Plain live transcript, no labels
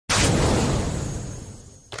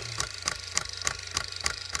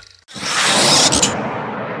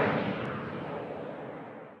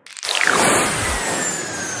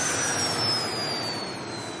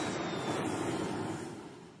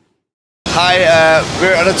Hi,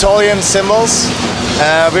 we're Anatolian Cymbals.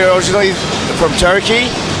 We're originally from Turkey.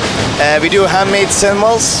 We do handmade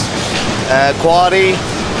cymbals, quality.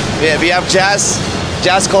 We have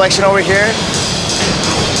jazz collection over here.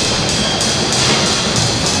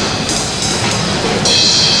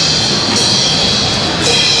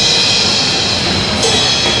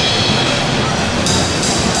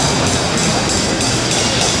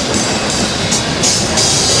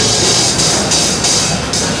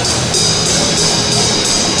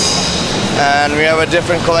 And we have a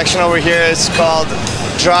different collection over here. It's called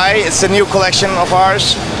Dry. It's a new collection of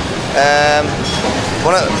ours.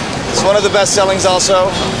 It's one of the best sellings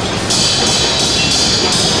also.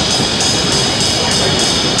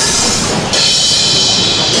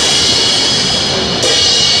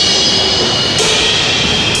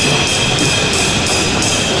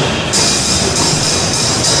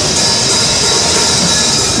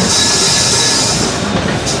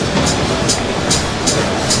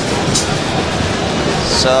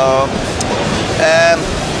 So,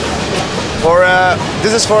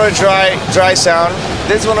 this is for a dry sound.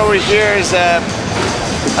 This one over here is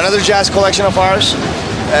another jazz collection of ours.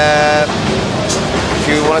 If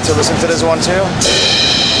you wanted to listen to this one too.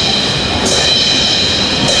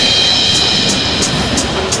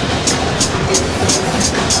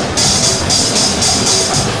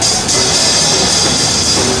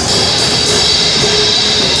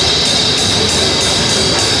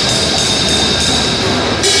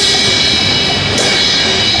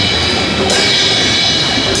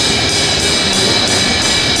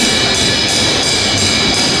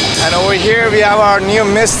 And over here we have our new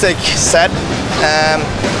Mystic set,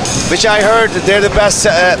 which I heard they're the best.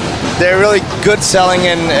 They're really good selling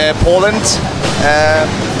in Poland.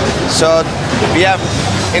 So we have,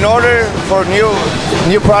 in order for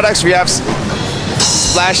new products, we have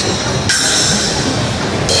splash.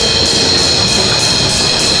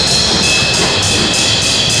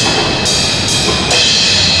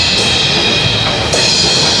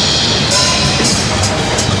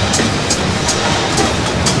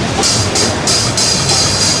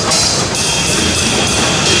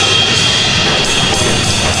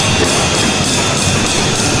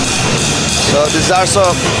 So this is also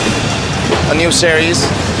a new series,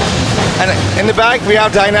 and in the back we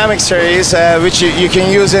have dynamic series, which you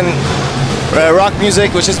can use in rock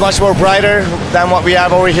music, which is much more brighter than what we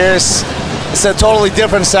have over here. It's a totally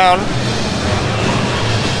different sound.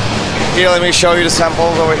 Here, let me show you the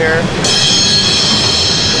samples over here.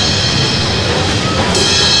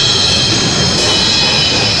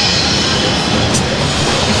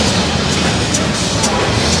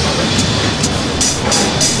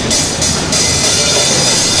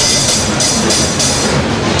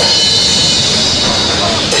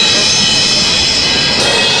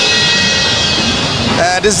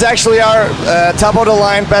 This is actually our top of the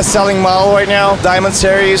line best-selling model right now, Diamond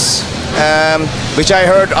Series, which I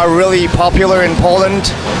heard are really popular in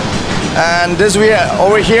Poland. And this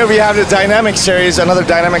over here we have the Dynamic Series, another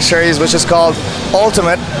Dynamic Series, which is called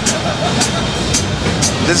Ultimate.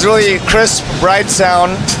 This is really crisp, bright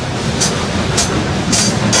sound.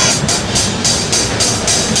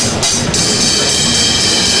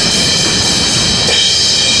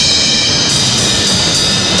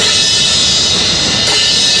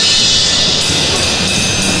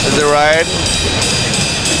 The ride.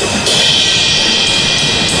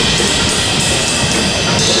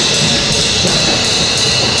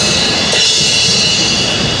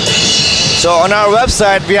 So on our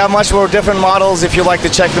website we have much more different models if you like to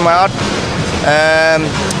check them out.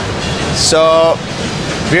 So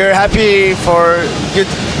we're happy for you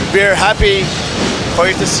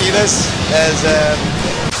to see this as